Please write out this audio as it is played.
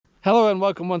Hello and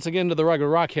welcome once again to the Rugged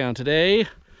Rockhound. Today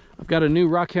I've got a new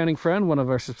rockhounding friend, one of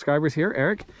our subscribers here,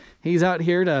 Eric. He's out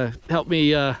here to help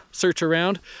me search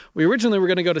around. We originally were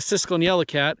going to go to Siskel and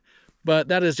Yellowcat, but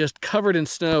that is just covered in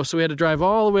snow, so we had to drive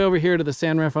all the way over here to the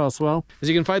San Rafael Swell. As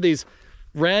you can find these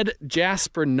red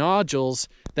jasper nodules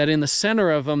that in the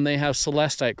center of them they have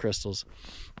celestite crystals.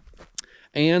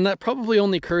 And that probably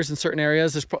only occurs in certain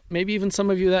areas. There's maybe even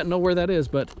some of you that know where that is,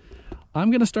 but I'm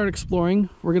going to start exploring.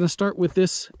 We're going to start with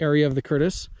this area of the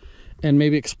Curtis and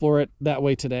maybe explore it that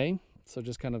way today. So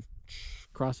just kind of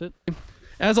cross it.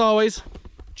 As always,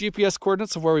 GPS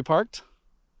coordinates of where we parked.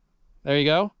 There you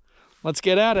go. Let's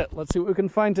get at it. Let's see what we can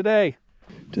find today.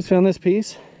 Just found this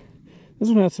piece. This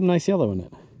one has some nice yellow in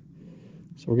it.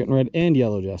 So we're getting red and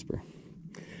yellow jasper.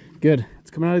 Good.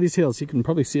 It's coming out of these hills. You can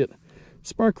probably see it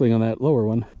sparkling on that lower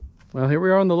one. Well, here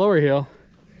we are on the lower hill.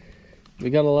 We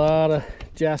got a lot of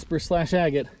jasper slash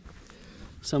agate,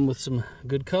 some with some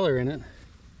good color in it.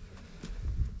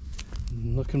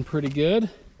 Looking pretty good.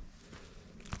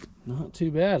 Not too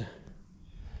bad.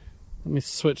 Let me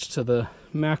switch to the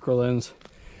macro lens.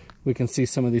 We can see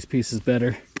some of these pieces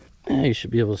better. You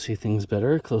should be able to see things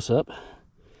better close up.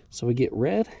 So we get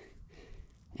red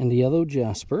and yellow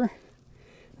jasper,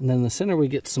 and then in the center we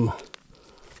get some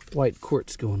white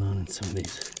quartz going on in some of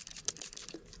these.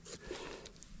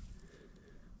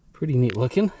 Pretty neat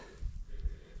looking.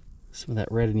 Some of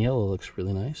that red and yellow looks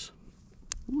really nice.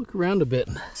 We'll look around a bit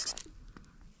and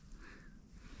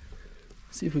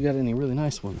see if we got any really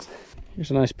nice ones. Here's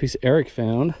a nice piece Eric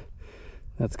found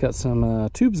that's got some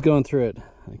tubes going through it.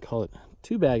 I call it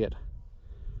tube agate.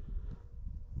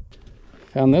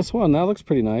 Found this one. That looks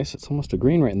pretty nice. It's almost a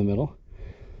green right in the middle.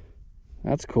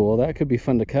 That's cool. That could be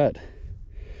fun to cut.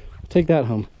 I'll take that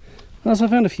home. I also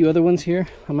found a few other ones here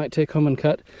I might take home and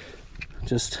cut,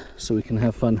 just so we can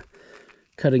have fun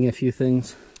cutting a few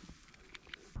things.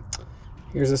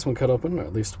 Here's this one cut open, or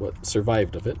at least what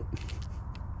survived of it.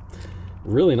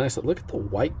 Really nice. Look at the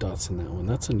white dots in that one.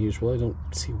 That's unusual. I don't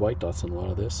see white dots in a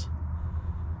lot of this.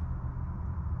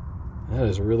 That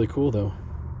is really cool though.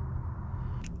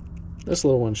 This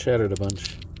little one shattered a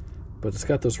bunch, but it's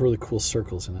got those really cool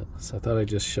circles in it. So I thought I'd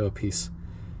just show a piece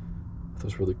with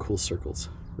those really cool circles,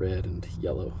 red and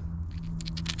yellow.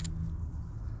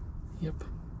 Yep.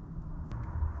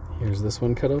 Here's this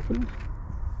one cut open.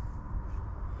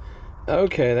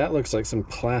 Okay, that looks like some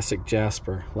classic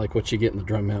jasper, like what you get in the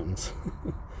Drum Mountains.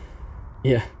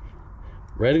 Yeah,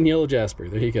 red and yellow jasper,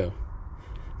 there you go.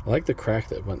 I like the crack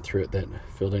that went through it that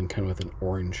filled in kind of with an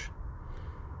orange.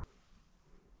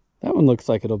 That one looks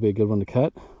like it'll be a good one to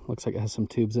cut. Looks like it has some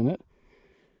tubes in it.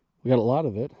 We got a lot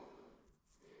of it.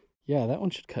 Yeah, that one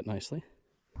should cut nicely.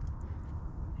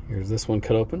 Here's this one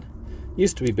cut open.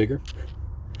 Used to be bigger,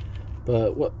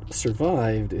 but what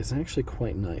survived is actually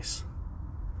quite nice.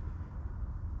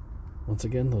 Once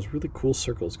again, those really cool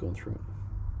circles going through it.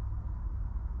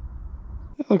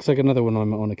 That looks like another one I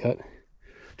might want to cut.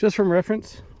 Just from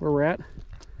reference, where we're at,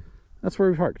 that's where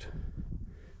we parked.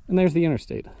 And there's the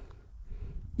interstate.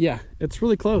 Yeah, it's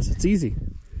really close. It's easy.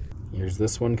 Here's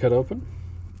this one cut open.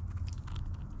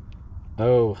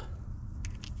 Oh,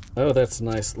 that's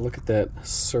nice. Look at that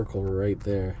circle right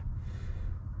there.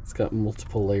 It's got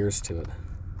multiple layers to it,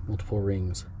 multiple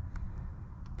rings.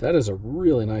 That is a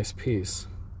really nice piece.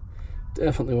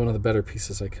 Definitely one of the better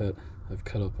pieces I've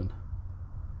cut open.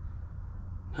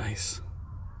 Nice.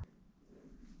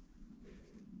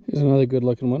 Here's another good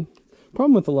looking one.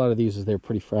 Problem with a lot of these is they're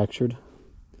pretty fractured,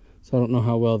 so I don't know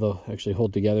how well they'll actually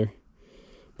hold together.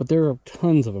 But there are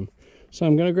tons of them. So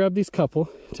I'm gonna grab these couple,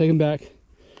 take them back,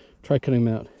 try cutting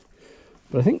them out.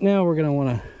 But I think now we're gonna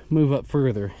wanna move up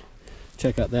further,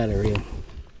 check out that area.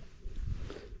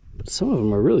 But some of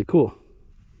them are really cool.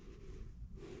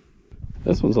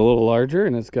 This one's a little larger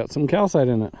and it's got some calcite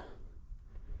in it. At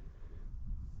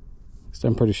least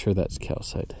I'm pretty sure that's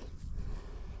calcite.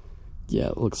 Yeah,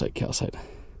 it looks like calcite.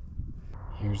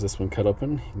 Here's this one cut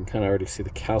open. You can kind of already see the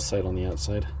calcite on the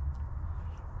outside.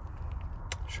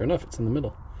 Sure enough, it's in the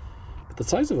middle. But the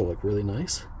sides of it look really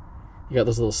nice. You got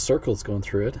those little circles going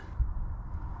through it.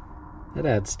 That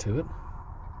adds to it.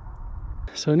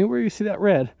 So anywhere you see that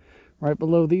red, right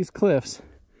below these cliffs,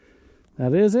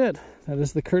 that is it. That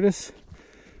is the Curtis,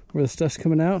 where the stuff's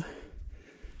coming out.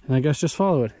 And I guess just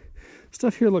follow it.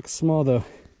 Stuff here looks small though.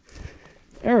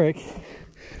 Eric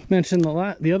mentioned the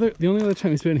only other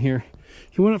time he's been here,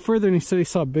 he went up further and he said he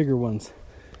saw bigger ones.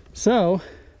 So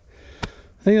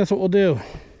I think that's what we'll do.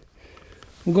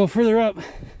 We'll go further up,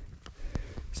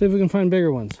 see if we can find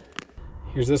bigger ones.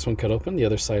 Here's this one cut open. The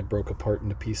other side broke apart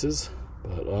into pieces,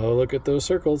 but oh, look at those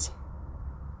circles.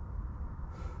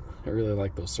 I really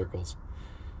like those circles.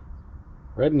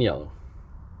 Red and yellow.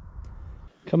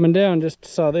 Coming down, just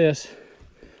saw this.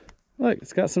 Look,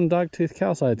 it's got some dogtooth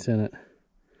calcites in it.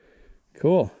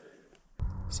 Cool.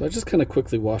 So I just kind of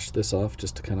quickly washed this off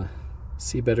just to kind of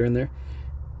see better in there.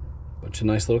 Bunch of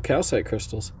nice little calcite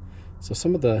crystals. So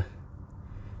some of the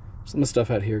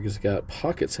stuff out here has got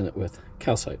pockets in it with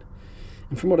calcite.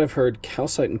 And from what I've heard,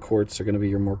 calcite and quartz are going to be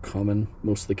your more common,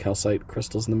 mostly calcite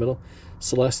crystals in the middle.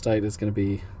 Celestite is going to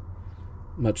be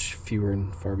much fewer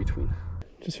and far between.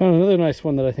 Just found another nice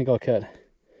one that I think I'll cut.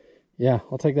 Yeah,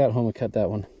 I'll take that home and cut that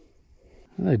one.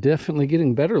 They're definitely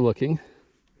getting better looking.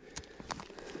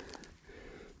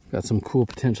 Got some cool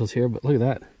potentials here, but look at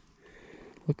that.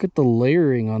 Look at the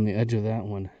layering on the edge of that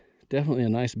one. Definitely a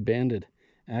nice banded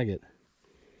agate.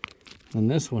 And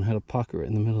this one had a pocket right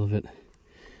in the middle of it.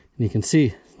 And you can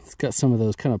see it's got some of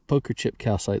those kind of poker chip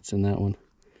calcites in that one.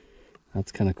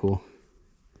 That's kind of cool.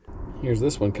 Here's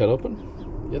this one cut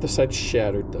open. The other side's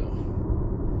shattered though.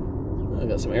 I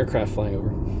got some aircraft flying over.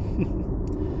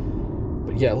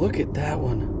 But yeah, look at that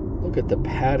one. Look at the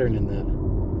pattern in that.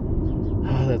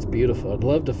 Oh, that's beautiful. I'd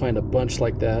love to find a bunch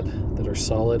like that are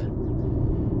solid.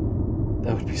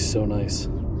 That would be so nice.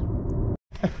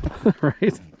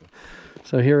 Right?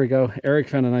 So here we go. Eric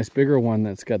found a nice bigger one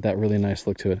that's got that really nice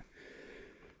look to it.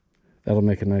 That'll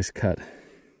make a nice cut.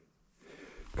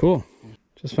 Cool.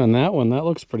 Just found that one. That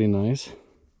looks pretty nice.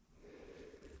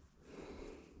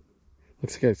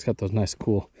 Looks like it's got those nice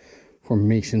cool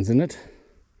formations in it.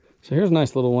 So here's a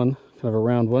nice little one, kind of a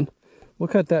round one. We'll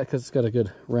cut that because it's got a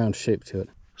good round shape to it.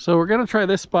 So we're going to try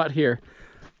this spot here.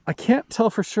 I can't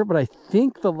tell for sure, but I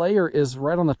think the layer is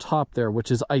right on the top there, which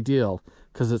is ideal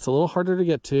because it's a little harder to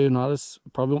get to,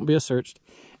 probably won't be as searched,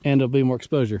 and it'll be more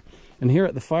exposure. And here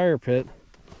at the fire pit,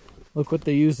 look what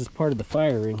they used as part of the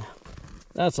firing.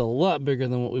 That's a lot bigger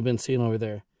than what we've been seeing over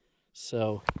there.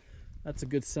 So that's a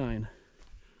good sign.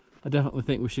 I definitely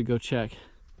think we should go check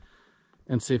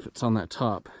and see if it's on that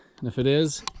top. And if it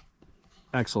is,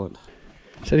 excellent.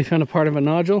 Said he found a part of a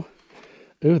nodule.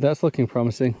 Ooh, that's looking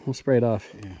promising. We'll spray it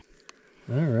off.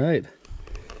 Yeah. All right.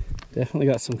 Definitely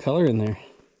got some color in there.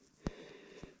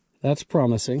 That's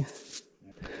promising.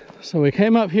 So we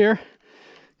came up here,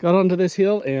 got onto this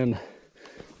hill, and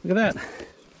look at that.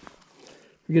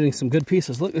 We're getting some good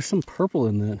pieces. Look, there's some purple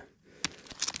in that.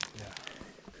 Yeah.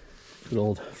 Good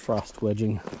old frost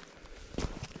wedging.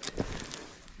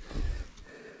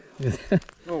 Look at that.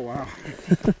 Oh, wow.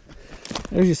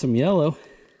 There's just some yellow.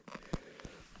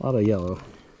 A lot of yellow.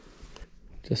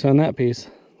 Just on that piece.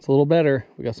 It's a little better.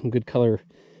 We got some good color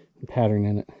and pattern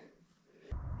in it.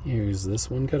 Here's this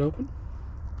one cut open.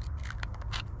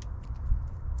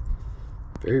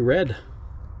 Very red.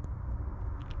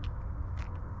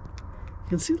 You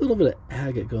can see a little bit of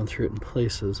agate going through it in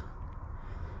places.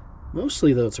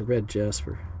 Mostly though, it's a red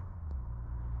jasper.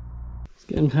 It's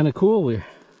getting kind of cool. We're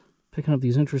picking up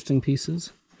these interesting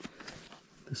pieces.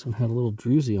 This one had a little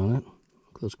druzy on it.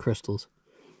 Look at those crystals.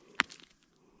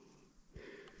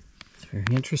 It's very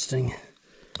interesting.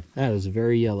 That is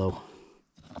very yellow.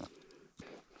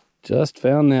 Just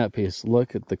found that piece.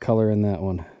 Look at the color in that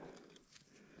one.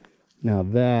 Now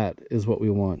that is what we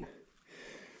want.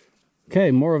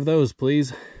 Okay, more of those,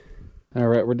 please. All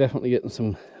right, we're definitely getting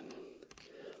some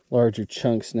larger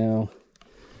chunks now.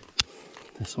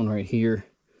 This one right here.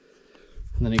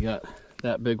 And then you got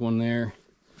that big one there.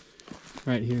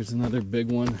 Right here's another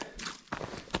big one.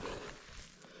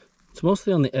 It's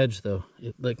mostly on the edge though.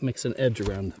 It like makes an edge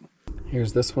around them.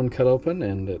 Here's this one cut open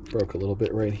and it broke a little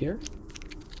bit right here.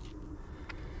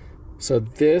 So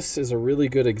this is a really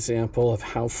good example of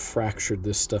how fractured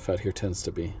this stuff out here tends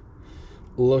to be.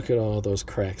 Look at all those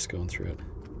cracks going through it.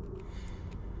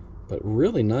 But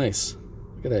really nice.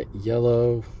 Look at that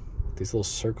yellow, these little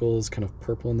circles, kind of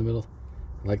purple in the middle.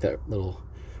 I like that little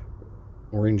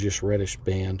orangish reddish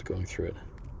band going through it.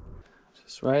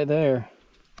 Just right there.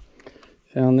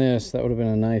 Found this. That would have been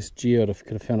a nice geode if I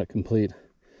could have found it complete.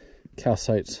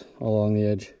 Calcites all along the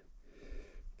edge.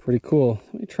 Pretty cool.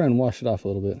 Let me try and wash it off a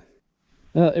little bit.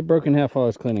 It broke in half while I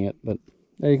was cleaning it, but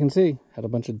there you can see, had a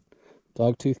bunch of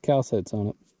dogtooth calcites on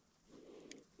it.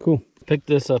 Cool. Picked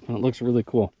this up and it looks really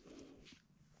cool.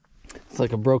 It's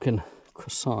like a broken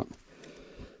croissant.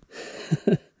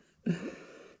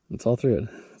 It's all through it.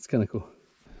 It's kind of cool.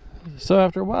 So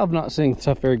after a while of not seeing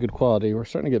stuff very good quality, we're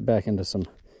starting to get back into some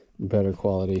better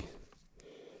quality.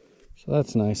 So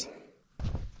that's nice.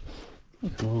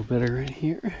 Look a little better right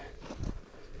here.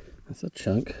 That's a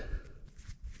chunk.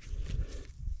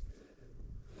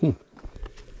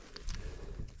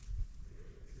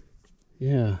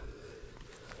 Yeah,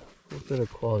 a little better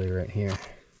quality right here.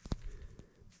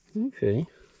 Okay.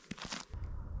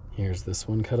 Here's this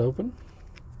one cut open.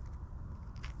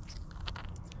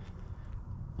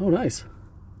 Oh, nice.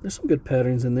 There's some good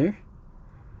patterns in there.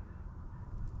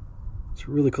 It's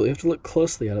really cool. You have to look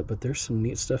closely at it, but there's some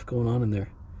neat stuff going on in there.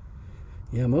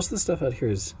 Yeah, most of the stuff out here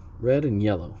is red and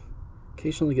yellow.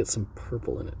 Occasionally get some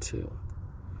purple in it too.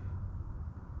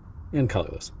 And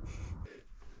colorless.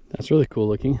 That's really cool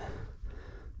looking.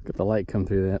 Look at the light come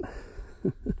through that.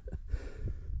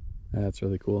 That's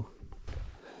really cool.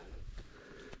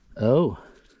 Oh,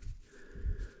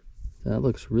 that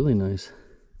looks really nice.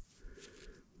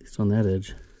 At least on that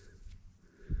edge.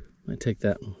 Might take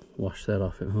that and wash that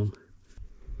off at home.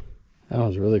 That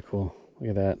was really cool. Look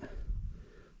at that.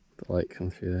 The light come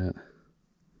through that.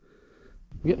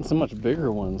 I'm getting some much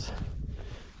bigger ones.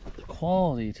 The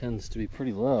quality tends to be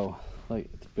pretty low. Like,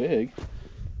 it's big.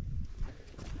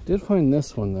 I did find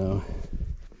this one though.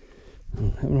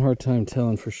 I'm having a hard time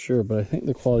telling for sure, but I think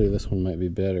the quality of this one might be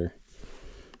better.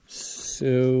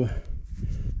 So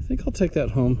I think I'll take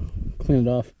that home, clean it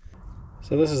off.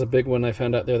 So this is a big one I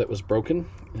found out there that was broken,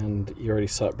 and you already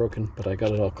saw it broken, but I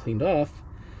got it all cleaned off,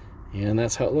 and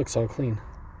that's how it looks, all clean.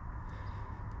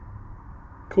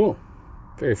 Cool.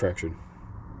 Very fractured.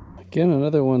 Again,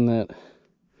 another one that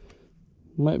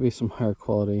might be some higher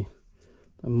quality.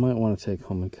 I might want to take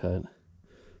home and cut.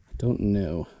 I don't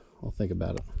know. I'll think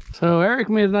about it. So Eric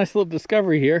made a nice little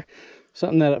discovery here.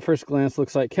 Something that at first glance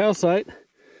looks like calcite.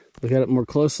 Look at it more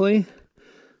closely.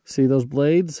 See those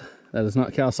blades? That is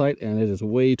not calcite, and it is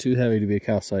way too heavy to be a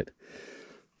calcite.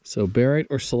 So barite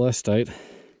or celestite.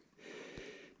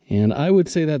 And I would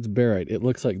say that's barite. It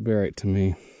looks like barite to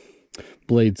me.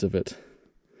 Blades of it.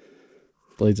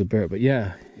 Blades of barite. But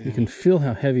yeah, you can feel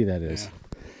how heavy that is.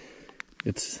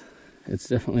 Yeah. It's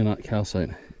definitely not calcite.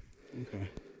 Okay.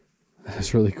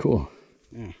 That's really cool.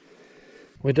 Yeah.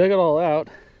 We dug it all out.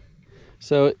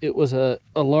 So it was a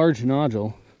large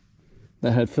nodule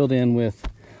that had filled in with,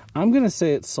 I'm going to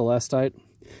say it's celestite.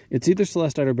 It's either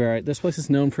celestite or barite. This place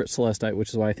is known for its celestite, which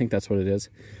is why I think that's what it is.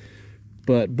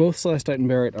 But both celestite and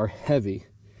barite are heavy.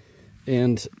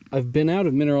 And I've been out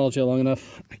of mineralogy long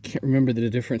enough, I can't remember the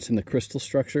difference in the crystal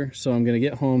structure. So I'm going to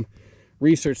get home,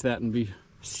 research that, and be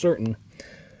certain.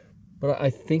 But I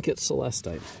think it's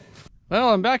celestite. Well,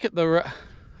 I'm back at the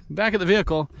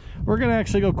vehicle. We're gonna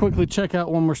actually go quickly check out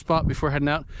one more spot before heading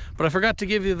out, but I forgot to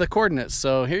give you the coordinates.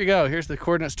 So here you go. Here's the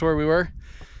coordinates to where we were.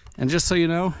 And just so you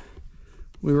know,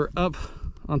 we were up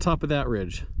on top of that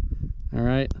ridge. All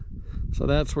right. So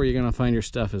that's where you're gonna find your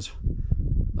stuff, is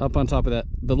up on top of that,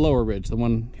 the lower ridge, the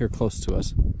one here close to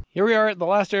us. Here we are at the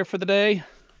last area for the day.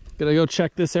 Gonna go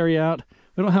check this area out.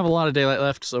 We don't have a lot of daylight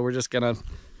left, so we're just gonna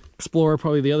explore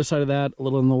probably the other side of that, a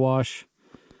little in the wash.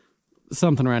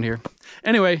 Something around here.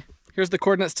 Anyway, here's the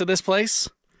coordinates to this place.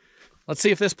 Let's see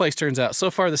if this place turns out.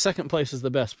 So far, the second place is the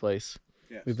best place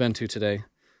we've been to today.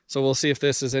 So we'll see if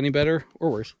this is any better or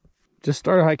worse. Just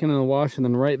started hiking in the wash, and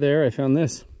then right there I found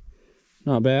this.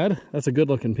 Not bad. That's a good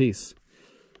looking piece.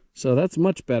 So that's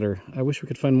much better. I wish we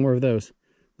could find more of those.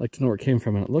 I'd like to know where it came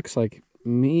from. And it looks like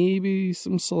maybe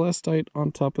some celestite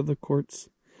on top of the quartz.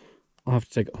 I'll have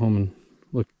to take it home and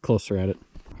look closer at it.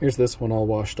 Here's this one all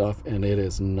washed off, and it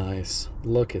is nice.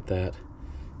 Look at that.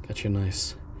 Got you a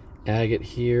nice agate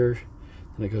here,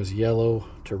 and it goes yellow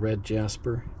to red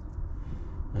jasper.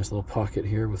 Nice little pocket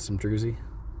here with some druzy.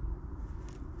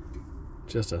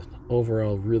 Just an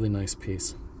overall really nice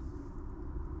piece.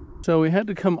 So we had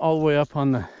to come all the way up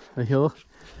on the hill.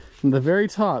 From the very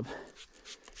top,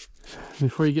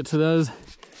 before you get to those,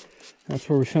 that's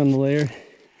where we found the layer.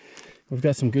 We've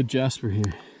got some good jasper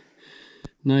here.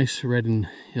 Nice red and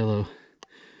yellow.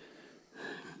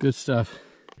 Good stuff.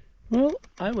 Well,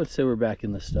 I would say we're back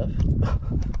in this stuff.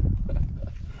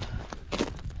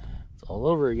 It's all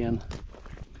over again.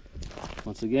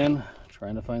 Once again,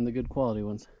 trying to find the good quality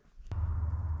ones.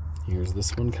 Here's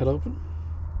this one cut open.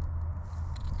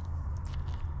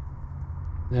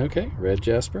 Okay, red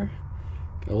jasper.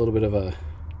 Got a little bit of a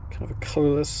kind of a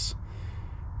colorless,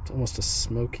 it's almost a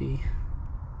smoky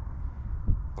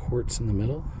quartz in the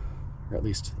middle. Or at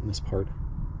least in this part.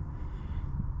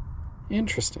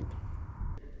 Interesting.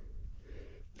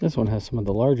 This one has some of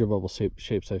the larger bubble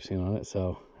shapes I've seen on it,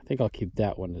 so I think I'll keep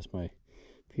that one as my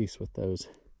piece with those.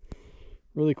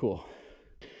 Really cool.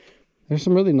 There's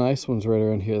some really nice ones right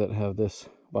around here that have this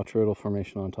botryoidal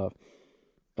formation on top.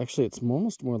 Actually, it's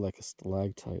almost more like a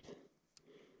stalactite.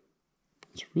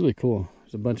 It's really cool.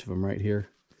 There's a bunch of them right here.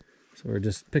 So we're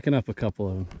just picking up a couple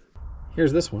of them.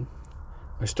 Here's this one.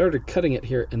 I started cutting it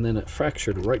here, and then it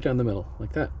fractured right down the middle,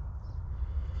 like that.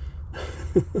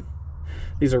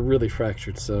 These are really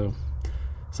fractured, so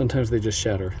sometimes they just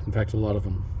shatter. In fact, a lot of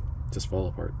them just fall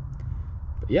apart.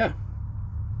 But yeah,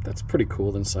 that's pretty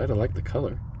cool inside. I like the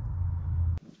color.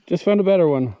 Just found a better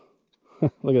one.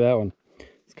 Look at that one.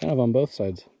 It's kind of on both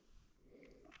sides.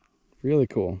 Really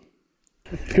cool.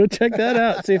 Go check that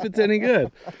out, see if it's any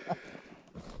good.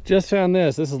 Just found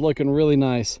this. This is looking really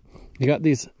nice. You got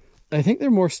these, I think they're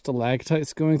more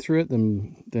stalactites going through it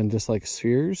than just like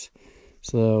spheres.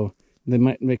 So they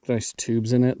might make nice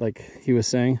tubes in it, like he was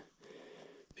saying.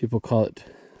 People call it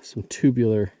some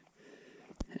tubular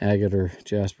agate or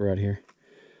jasper out here.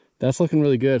 That's looking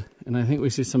really good. And I think we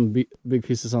see some big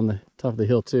pieces on the top of the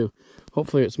hill too.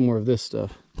 Hopefully it's more of this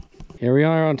stuff. Here we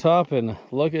are on top, and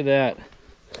look at that.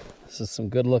 This is some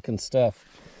good looking stuff.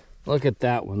 Look at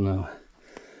that one though.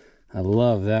 I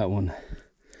love that one.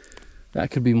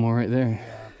 That could be more right there.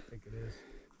 Yeah, I think it is.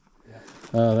 Yeah.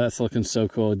 Oh, that's looking so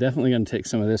cool. Definitely gonna take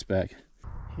some of this back.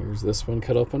 Here's this one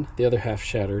cut open. The other half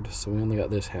shattered, so we only got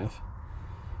this half.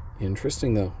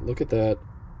 Interesting though. Look at that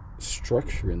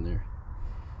structure in there.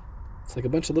 It's like a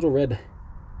bunch of little red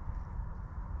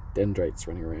dendrites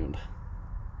running around.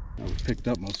 We picked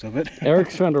up most of it.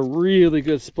 Eric's found a really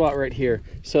good spot right here.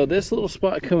 So this little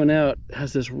spot coming out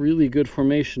has this really good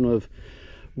formation of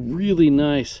really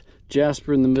nice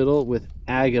jasper in the middle with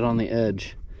agate on the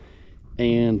edge.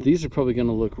 And these are probably going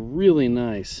to look really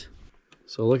nice.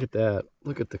 So look at that.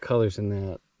 Look at the colors in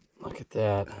that. Look at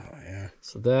that. Oh, yeah.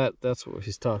 So that's what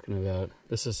he's talking about.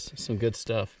 This is some good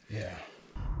stuff. Yeah.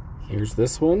 Here's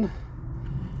this one.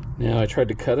 Now I tried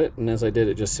to cut it, and as I did,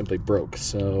 it just simply broke.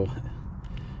 So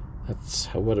that's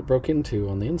what it broke into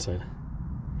on the inside.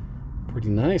 Pretty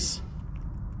nice.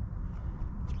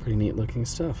 It's pretty neat looking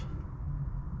stuff.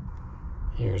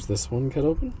 Here's this one cut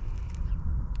open.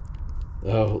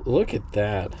 Oh, look at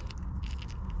that.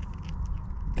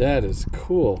 That is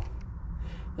cool.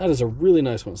 That is a really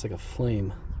nice one. It's like a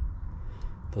flame.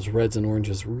 Those reds and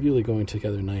oranges really going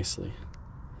together nicely.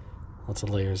 Lots of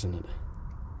layers in it.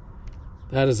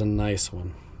 That is a nice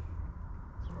one.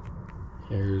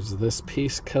 Here's this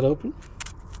piece cut open.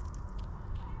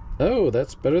 Oh,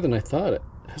 that's better than I thought. It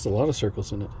has a lot of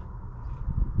circles in it.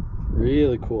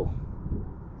 Really cool.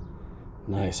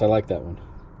 Nice, I like that one.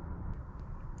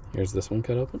 Here's this one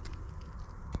cut open.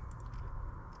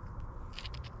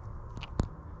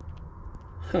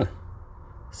 Huh.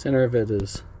 Center of it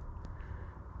is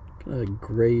kind of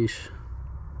grayish.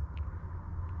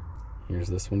 Here's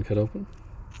this one cut open.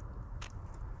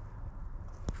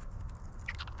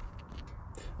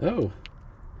 Oh,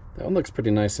 that one looks pretty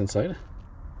nice inside.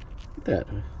 Look at that.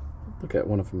 Look at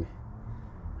one of them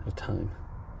at a time.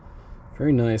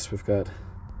 Very nice. We've got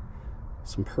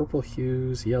some purple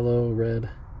hues, yellow, red.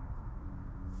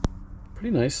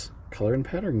 Pretty nice color and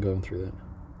pattern going through that.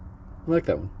 I like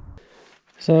that one.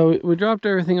 So we dropped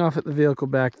everything off at the vehicle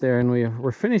back there, and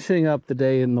we're finishing up the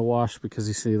day in the wash because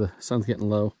you see the sun's getting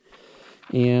low.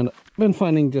 And I've been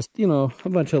finding just, you know, a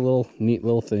bunch of neat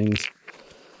little things.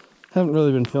 Haven't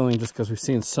really been filming just because we've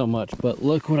seen so much, but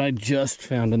look what I just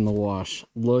found in the wash.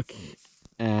 Look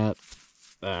at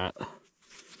that.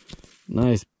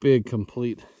 Nice, big,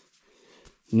 complete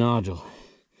nodule.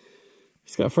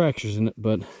 It's got fractures in it,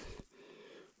 but I'm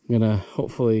gonna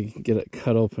hopefully get it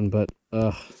cut open, but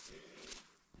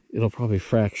it'll probably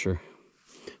fracture.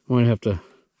 I might have to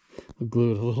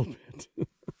glue it a little bit.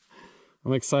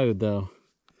 I'm excited though.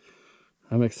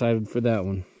 I'm excited for that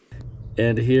one.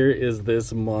 And here is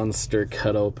this monster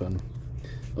cut open.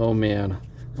 Oh man,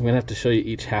 I'm gonna have to show you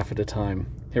each half at a time.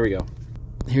 Here we go.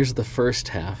 Here's the first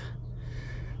half.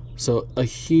 So a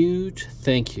huge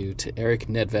thank you to Eric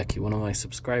Nedvecki, one of my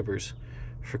subscribers,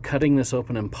 for cutting this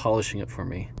open and polishing it for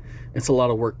me. It's a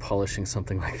lot of work polishing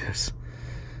something like this.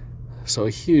 So a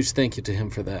huge thank you to him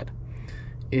for that.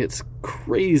 It's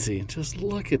crazy. Just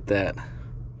look at that.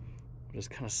 Just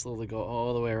kind of slowly go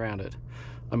all the way around it.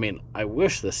 I mean, I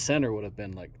wish the center would have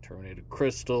been like terminated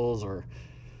crystals or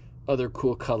other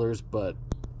cool colors, but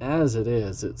as it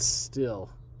is, it's still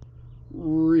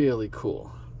really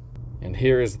cool. And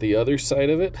here is the other side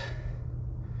of it.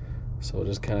 So we'll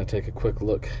just kind of take a quick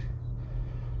look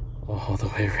all the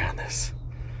way around this.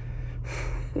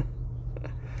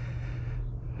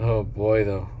 Oh boy,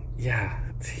 though. Yeah,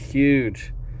 it's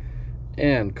huge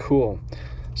and cool.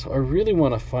 So I really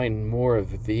want to find more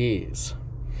of these.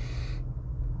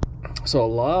 So a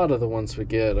lot of the ones we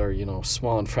get are, you know,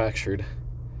 small and fractured.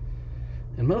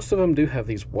 And most of them do have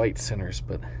these white centers,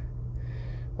 but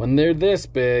when they're this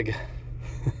big,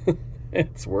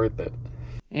 it's worth it.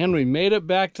 And we made it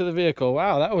back to the vehicle.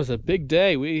 Wow, that was a big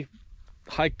day. We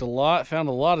hiked a lot, found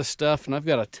a lot of stuff, and I've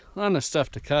got a ton of stuff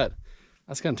to cut.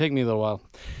 That's gonna take me a little while.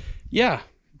 Yeah,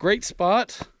 great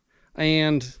spot.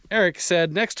 And Eric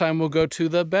said next time we'll go to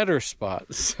the better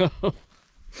spot. So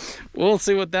we'll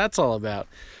see what that's all about.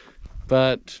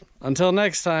 But until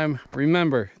next time,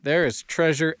 remember, there is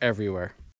treasure everywhere.